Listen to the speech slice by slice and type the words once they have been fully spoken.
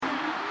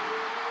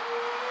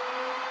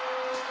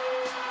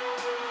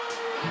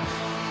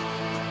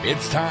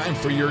It's time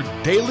for your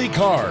Daily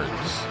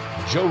Cards.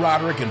 Joe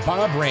Roderick and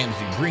Bob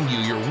Ramsey bring you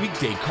your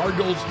weekday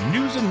Cardinals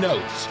news and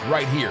notes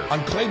right here on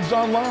Claibs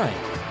Online.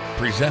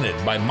 Presented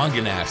by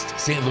Mungenast,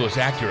 St. Louis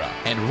Acura,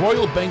 and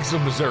Royal Banks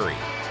of Missouri.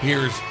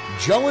 Here's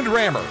Joe and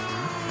Rammer.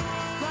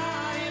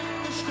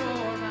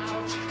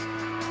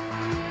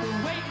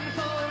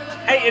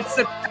 Hey, it's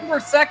September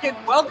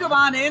 2nd. Welcome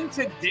on in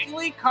to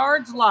Daily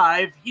Cards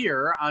Live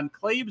here on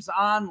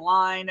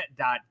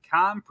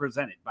ClaibsOnline.com,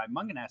 presented by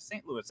Mungenast,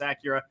 St. Louis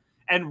Acura,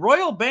 and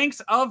Royal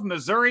Banks of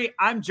Missouri.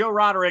 I'm Joe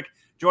Roderick,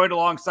 joined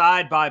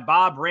alongside by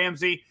Bob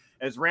Ramsey.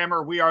 As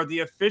Rammer, we are the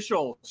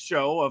official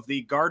show of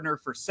the Gardner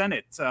for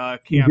Senate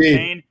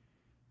campaign.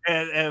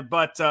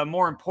 But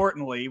more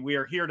importantly, we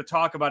are here to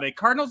talk about a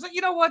Cardinals.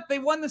 You know what? They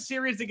won the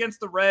series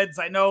against the Reds.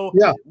 I know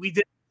we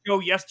did a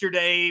show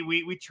yesterday.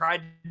 We tried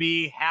to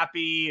be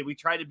happy. We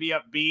tried to be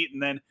upbeat.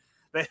 And then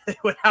they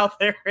went out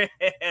there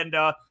and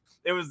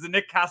it was the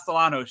Nick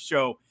Castellanos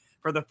show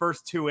for the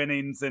first two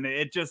innings. And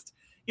it just,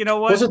 you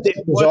know what? Wasn't it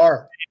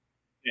bizarre?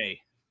 You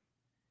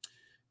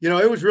know,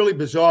 it was really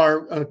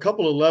bizarre on a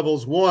couple of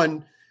levels.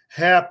 One,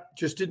 Hap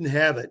just didn't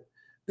have it.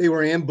 They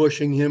were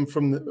ambushing him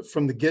from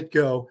the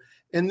get-go.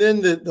 And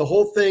then the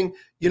whole thing,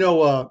 you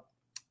know,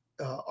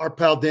 our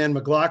pal Dan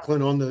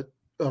McLaughlin on the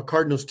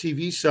Cardinals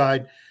TV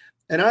side,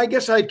 and I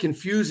guess I'd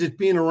confuse it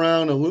being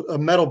around a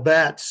metal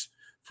bats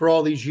for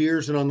all these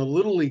years and on the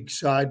Little League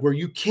side where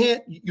you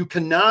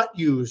cannot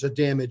use a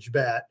damaged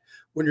bat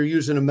when you're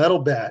using a metal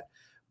bat.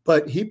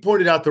 But he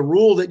pointed out the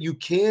rule that you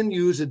can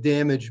use a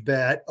damaged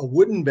bat, a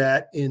wooden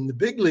bat, in the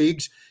big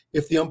leagues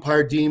if the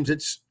umpire deems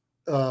if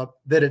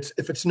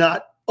it's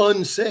not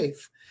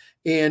unsafe.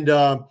 And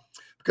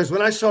because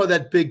when I saw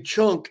that big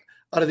chunk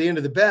out of the end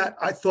of the bat,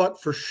 I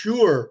thought for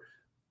sure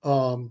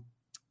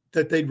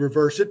that they'd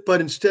reverse it,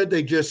 but instead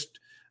they just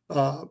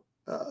threw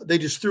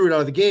it out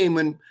of the game,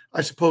 and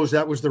I suppose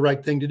that was the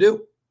right thing to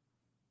do.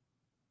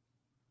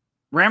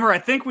 Rammer, I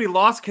think we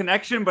lost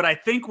connection, but I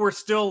think we're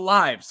still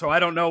live. So I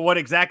don't know what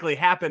exactly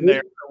happened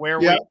there, where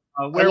we left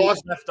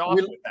off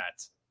with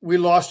that. We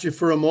lost you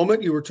for a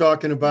moment. You were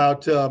talking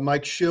about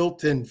Mike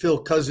Shildt and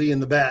Phil Cuzzi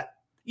in the bat.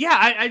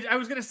 Yeah, I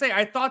was going to say,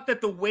 I thought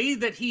that the way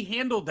that he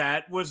handled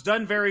that was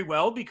done very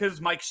well because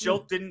Mike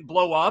Shildt didn't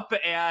blow up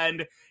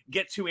and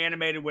get too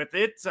animated with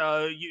it.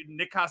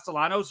 Nick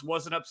Castellanos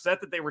wasn't upset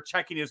that they were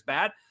checking his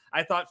bat.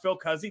 I thought Phil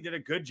Cuzzi did a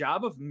good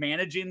job of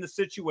managing the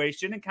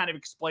situation and kind of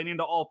explaining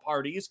to all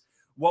parties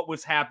what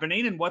was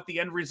happening and what the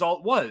end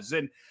result was.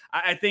 And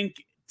I think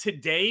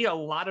today, a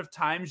lot of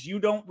times you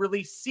don't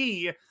really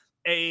see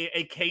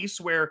a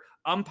case where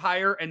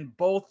umpire and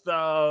both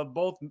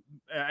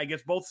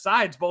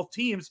sides, both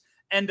teams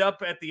end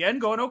up at the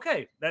end going,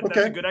 okay, that's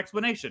a good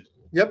explanation.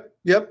 Yep.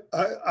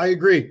 I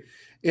agree.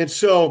 And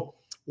so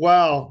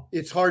while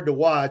it's hard to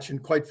watch,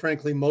 and quite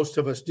frankly, most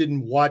of us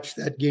didn't watch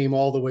that game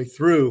all the way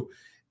through,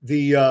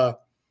 the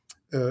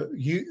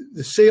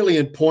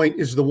salient point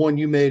is the one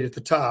you made at the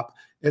top.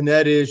 And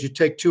that is you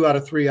take 2 out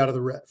of 3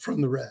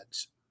 from the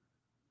Reds.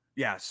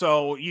 Yeah,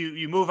 so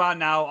you move on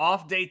now,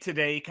 off day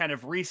today, kind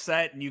of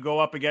reset, and you go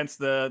up against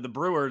the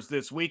Brewers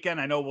this weekend.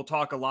 I know we'll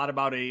talk a lot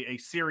about a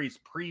series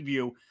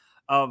preview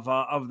of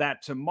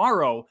that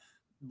tomorrow,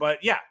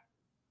 but yeah.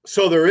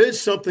 So there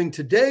is something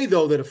today,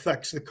 though, that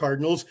affects the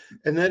Cardinals,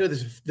 and that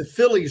is the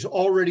Phillies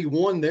already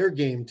won their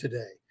game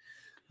today.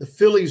 The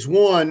Phillies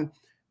won,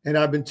 and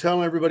I've been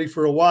telling everybody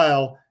for a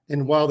while,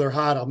 and while they're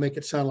hot, I'll make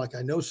it sound like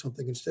I know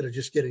something instead of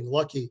just getting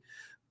lucky.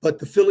 But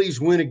the Phillies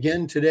win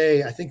again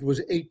today. I think it was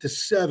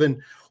 8-7.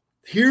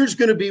 Here's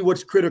going to be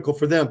what's critical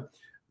for them.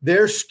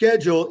 Their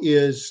schedule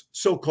is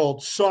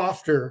so-called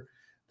softer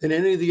than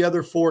any of the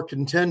other 4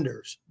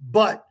 contenders.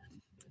 But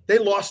they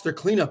lost their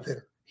cleanup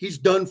hitter. He's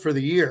done for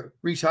the year,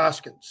 Rhys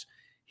Hoskins.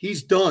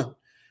 He's done.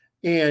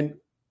 And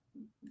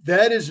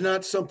that is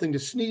not something to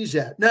sneeze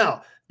at.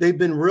 Now, they've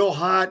been real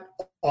hot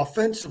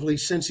offensively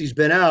since he's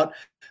been out.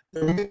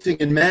 They're mixing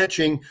and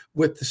matching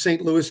with the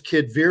St. Louis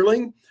kid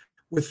Vierling,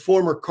 with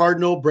former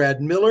Cardinal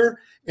Brad Miller.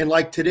 And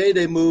like today,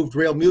 they moved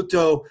Real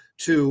Muto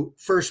to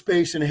first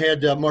base and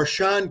had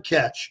Marchand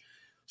catch.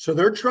 So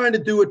they're trying to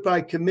do it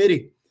by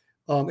committee.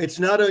 It's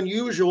not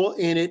unusual,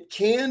 and it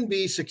can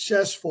be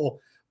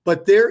successful,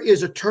 but there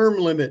is a term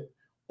limit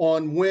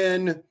on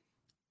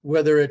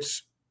whether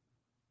it's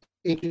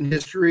ancient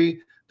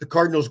history, the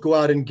Cardinals go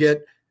out and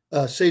get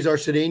Cesar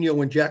Cedeno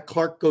when Jack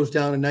Clark goes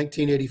down in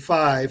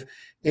 1985,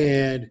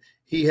 and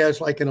he has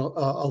like an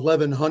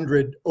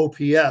 1,100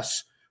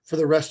 OPS for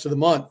the rest of the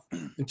month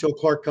until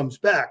Clark comes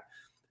back.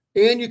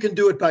 And you can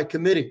do it by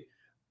committee.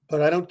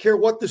 But I don't care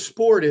what the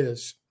sport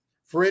is.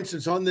 For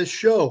instance, on this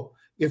show,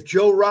 if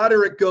Joe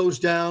Roderick goes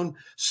down,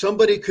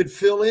 somebody could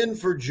fill in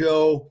for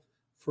Joe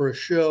for a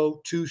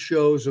show, 2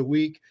 shows a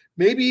week,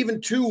 maybe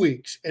even 2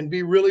 weeks, and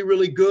be really,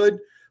 really good.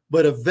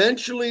 But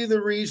eventually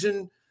the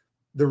reasons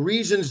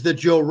that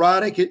Joe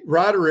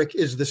Roderick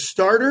is the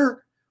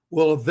starter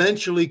will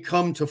eventually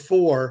come to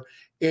fore,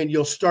 and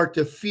you'll start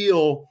to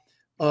feel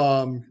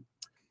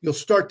you'll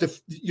start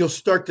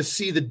to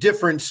see the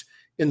difference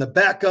in the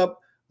backup,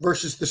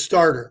 versus the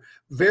starter.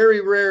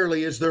 Very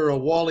rarely is there a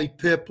Wally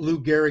Pipp,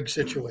 Lou Gehrig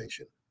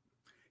situation.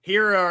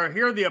 Here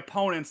are the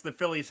opponents the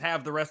Phillies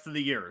have the rest of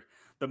the year.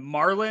 The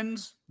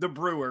Marlins, the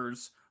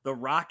Brewers, the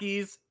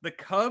Rockies, the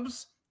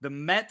Cubs, the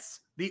Mets,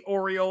 the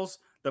Orioles,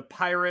 the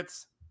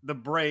Pirates, the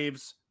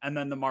Braves, and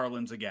then the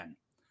Marlins again.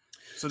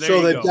 So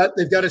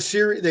they've got a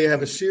series. They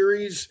have a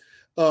series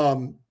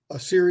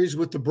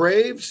with the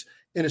Braves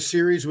and a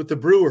series with the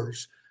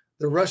Brewers.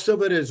 The rest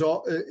of it is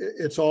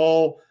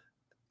all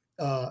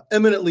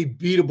eminently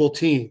beatable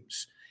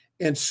teams.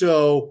 And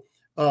so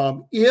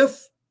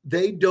if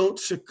they don't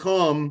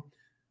succumb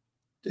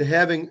to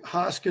having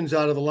Hoskins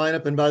out of the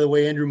lineup, and by the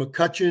way, Andrew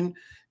McCutchen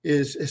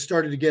has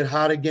started to get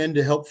hot again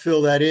to help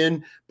fill that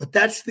in. But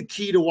that's the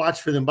key to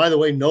watch for them. By the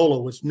way,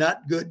 Nola was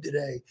not good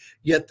today,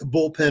 yet the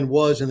bullpen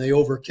was, and they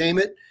overcame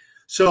it.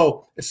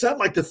 So it's not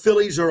like the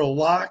Phillies are a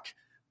lock,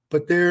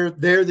 but they're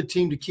the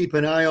team to keep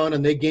an eye on,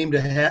 and they gained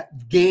a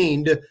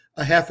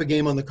half a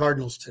game on the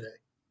Cardinals today.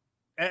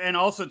 And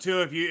also,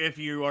 too, if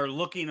you are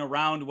looking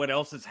around what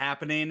else is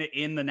happening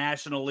in the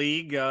National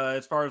League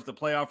as far as the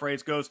playoff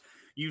race goes,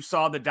 you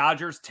saw the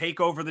Dodgers take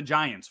over the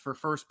Giants for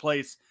first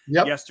place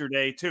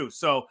yesterday, too.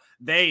 So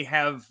they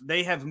have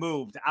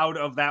moved out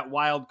of that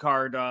wild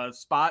card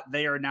spot.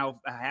 They are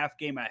now a half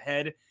game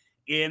ahead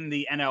in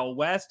the NL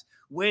West,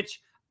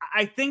 which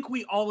I think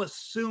we all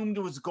assumed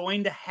was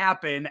going to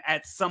happen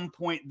at some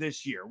point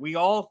this year. We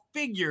all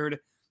figured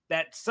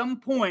that at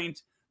some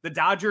point the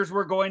Dodgers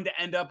were going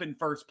to end up in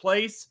first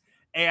place,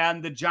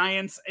 and the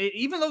Giants,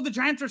 even though the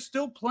Giants are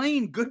still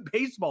playing good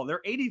baseball,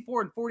 they're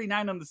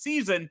 84-49 on the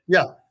season.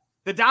 Yeah.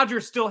 The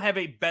Dodgers still have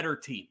a better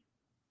team.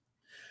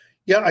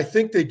 Yeah, I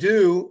think they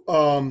do.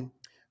 And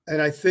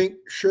I think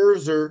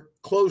Scherzer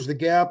closed the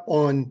gap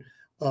on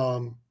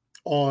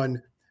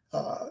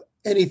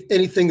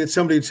anything that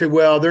somebody would say,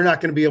 well, they're not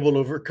going to be able to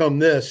overcome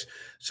this.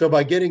 So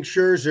by getting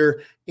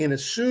Scherzer and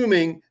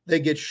assuming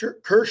they get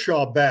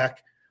Kershaw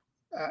back,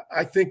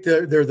 I think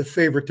they're the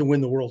favorite to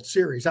win the World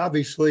Series.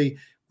 Obviously,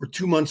 we're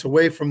 2 months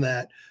away from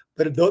that.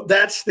 But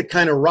that's the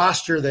kind of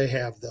roster they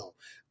have, though.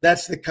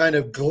 That's the kind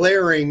of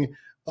glaring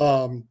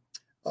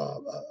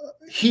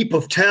heap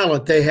of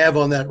talent they have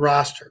on that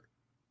roster.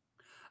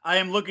 I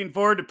am looking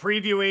forward to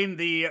previewing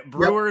the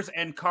Brewers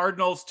and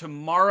Cardinals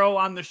tomorrow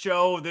on the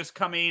show. This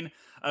coming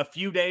a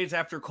few days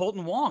after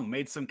Colton Wong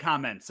made some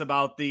comments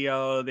about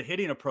the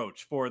hitting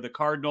approach for the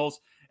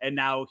Cardinals, and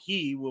now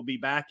he will be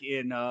back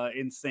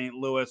in St.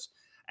 Louis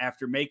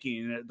after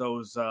making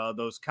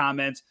those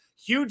comments.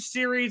 Huge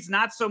series,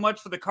 not so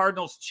much for the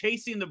Cardinals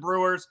chasing the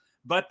Brewers,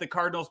 but the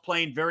Cardinals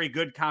playing very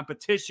good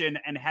competition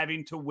and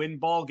having to win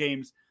ball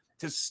games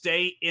to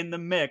stay in the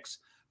mix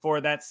for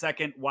that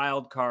second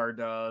wild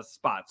card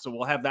spot. So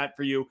we'll have that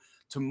for you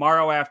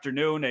tomorrow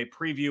afternoon, a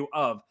preview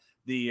of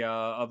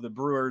the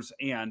Brewers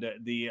and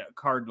the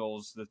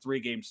Cardinals, the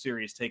 3-game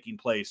series taking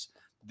place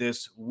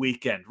this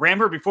weekend.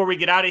 Rammer, before we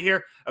get out of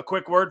here, a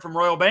quick word from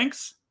Royal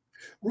Banks.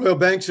 Royal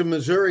Banks of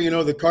Missouri,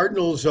 the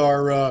Cardinals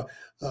are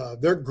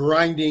they're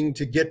grinding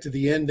to get to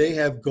the end. They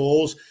have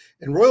goals,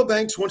 and Royal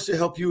Banks wants to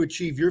help you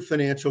achieve your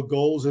financial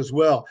goals as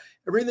well.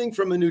 Everything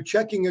from a new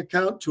checking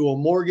account to a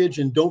mortgage,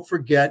 and don't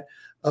forget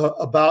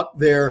about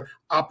their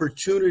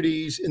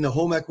opportunities in the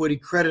home equity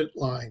credit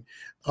line.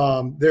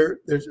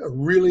 There's a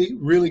really,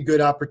 really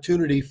good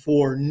opportunity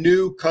for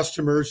new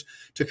customers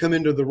to come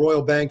into the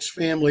Royal Banks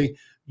family.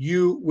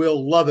 You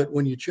will love it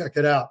when you check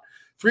it out.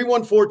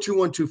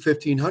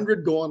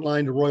 314-212-1500. Go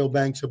online to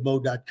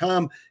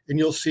royalbanksofmo.com and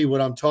you'll see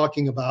what I'm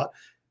talking about.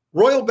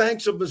 Royal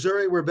Banks of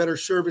Missouri, where better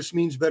service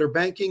means better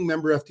banking.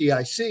 Member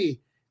FDIC,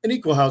 an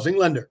equal housing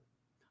lender.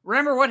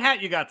 Rammer, what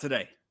hat you got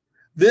today?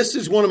 This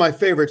is one of my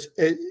favorites.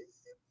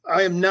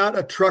 I am not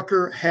a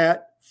trucker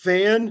hat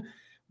fan,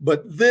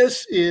 but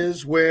this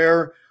is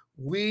where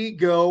we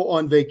go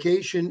on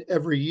vacation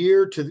every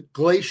year to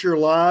Glacier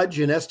Lodge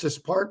in Estes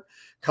Park,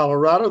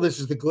 Colorado. This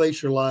is the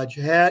Glacier Lodge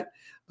hat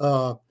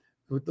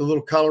with the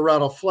little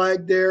Colorado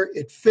flag there.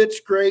 It fits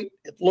great.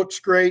 It looks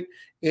great.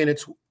 And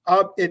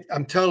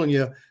I'm telling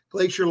you,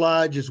 Glacier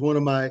Lodge is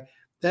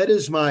that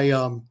is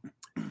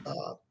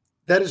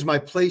my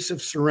place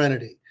of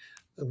serenity.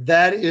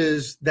 That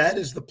is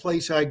the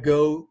place I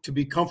go to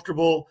be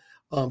comfortable,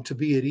 to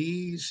be at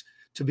ease,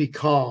 to be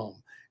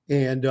calm.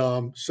 And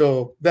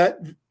so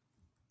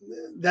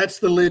that's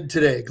the lid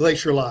today,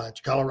 Glacier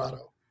Lodge,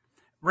 Colorado.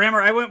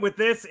 Rammer, I went with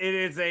this. It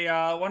is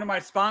one of my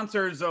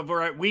sponsors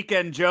over at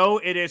Weekend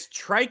Joe. It is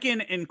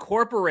Triken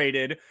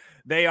Incorporated.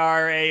 They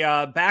are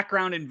a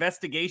background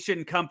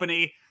investigation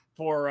company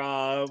for,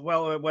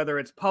 whether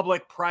it's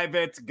public,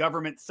 private,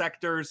 government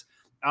sectors.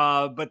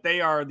 But they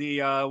are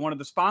the one of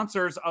the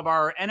sponsors of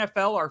our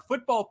NFL, our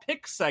football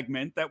pick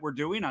segment that we're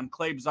doing on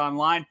Claibs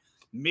Online.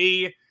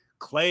 Me,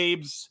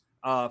 Claibs,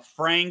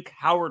 Frank,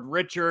 Howard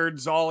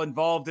Richards, all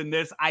involved in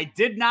this. I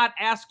did not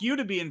ask you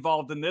to be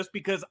involved in this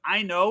because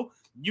I know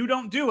you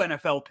don't do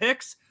NFL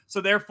picks.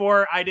 So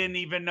therefore, I didn't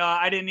even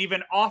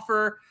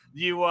offer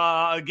you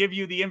give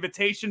you the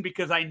invitation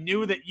because I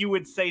knew that you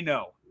would say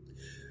no.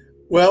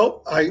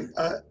 Well,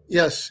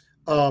 yes,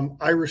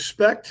 I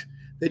respect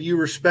that you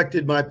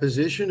respected my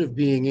position of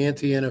being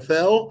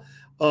anti-NFL.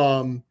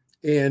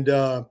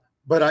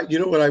 But you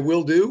know what I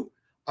will do?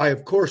 I,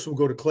 of course, will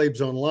go to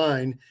Claibs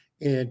Online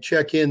and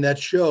check in that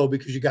show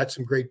because you got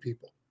some great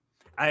people.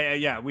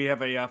 We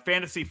have a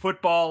fantasy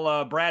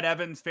football, Brad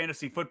Evans,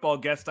 fantasy football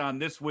guest on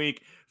this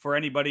week for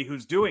anybody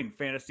who's doing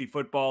fantasy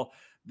football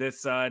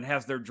this and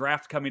has their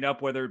draft coming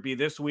up, whether it be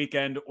this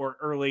weekend or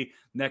early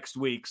next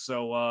week.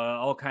 So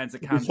all kinds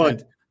of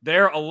content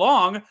there,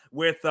 along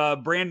with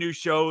brand new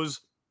shows.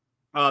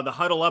 The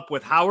Huddle Up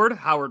with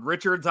Howard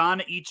Richards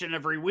on each and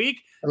every week.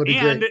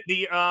 And great.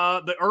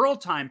 The Earl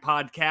Time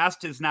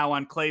podcast is now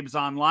on Claibs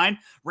Online.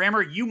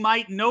 Rammer, you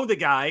might know the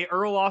guy,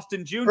 Earl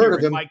Austin Jr.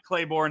 and Mike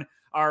Claiborne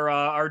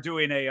are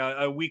doing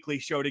a weekly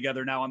show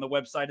together now on the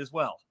website as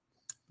well.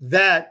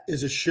 That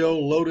is a show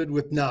loaded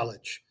with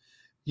knowledge.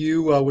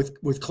 You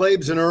with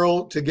Claibs and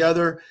Earl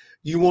together,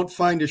 you won't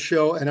find a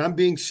show, and I'm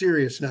being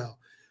serious now.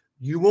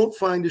 You won't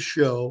find a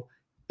show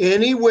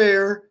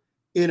anywhere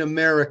in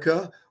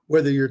America,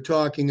 whether you're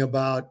talking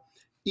about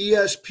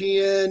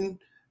ESPN,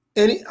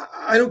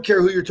 I don't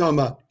care who you're talking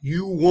about.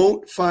 You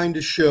won't find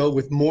a show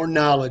with more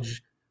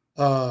knowledge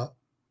than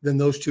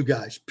those two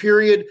guys.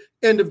 Period.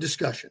 End of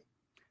discussion.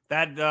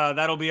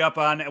 That'll be up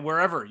on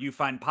wherever you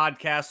find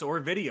podcasts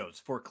or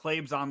videos for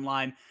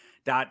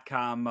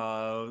ClaibsOnline.com.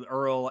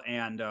 Earl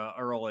and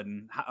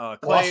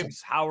Claibs, awesome.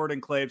 Howard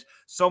and Claibs.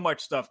 So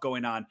much stuff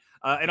going on.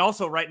 And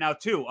also right now,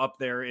 too, up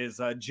there is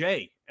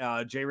Jay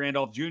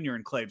Randolph Jr.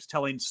 and Claibs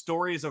telling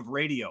stories of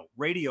radio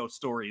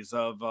stories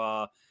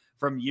of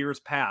from years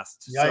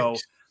past. Yikes. So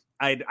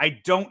I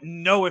don't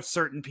know if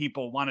certain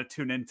people want to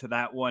tune into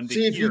that one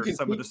to hear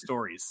some of the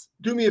stories.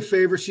 Do me a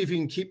favor, see if you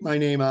can keep my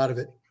name out of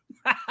it.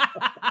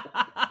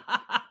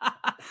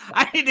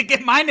 I need to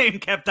get my name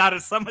kept out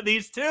of some of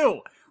these too.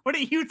 What are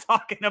you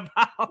talking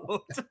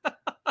about?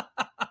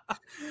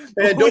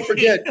 And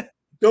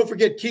don't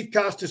forget Keith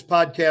Costa's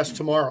podcast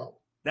tomorrow.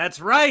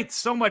 That's right.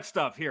 So much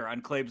stuff here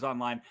on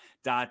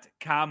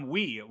ClaibsOnline.com.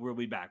 We will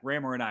be back.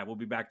 Rammer and I will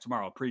be back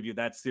tomorrow. Preview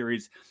that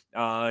series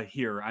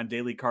here on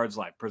Daily Cards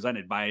Live,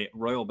 presented by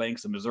Royal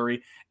Banks of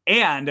Missouri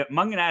and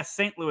Mungenast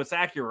St. Louis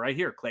Acura right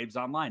here,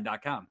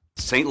 ClaibsOnline.com.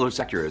 St. Louis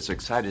Acura is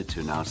excited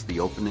to announce the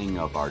opening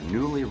of our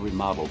newly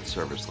remodeled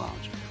service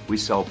lounge. We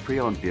sell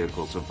pre-owned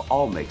vehicles of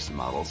all makes and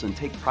models and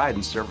take pride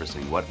in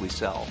servicing what we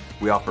sell.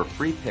 We offer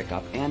free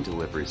pickup and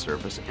delivery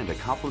service and a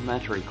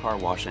complimentary car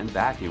wash and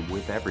vacuum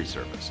with every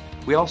service.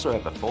 We also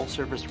have a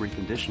full-service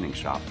reconditioning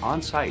shop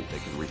on site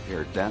that can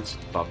repair dents,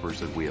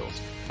 bumpers, and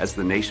wheels. As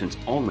the nation's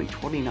only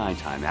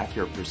 29-time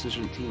Acura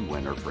Precision Team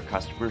winner for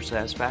customer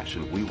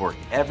satisfaction, we work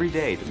every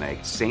day to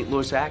make St.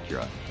 Louis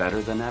Acura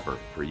better than ever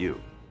for you.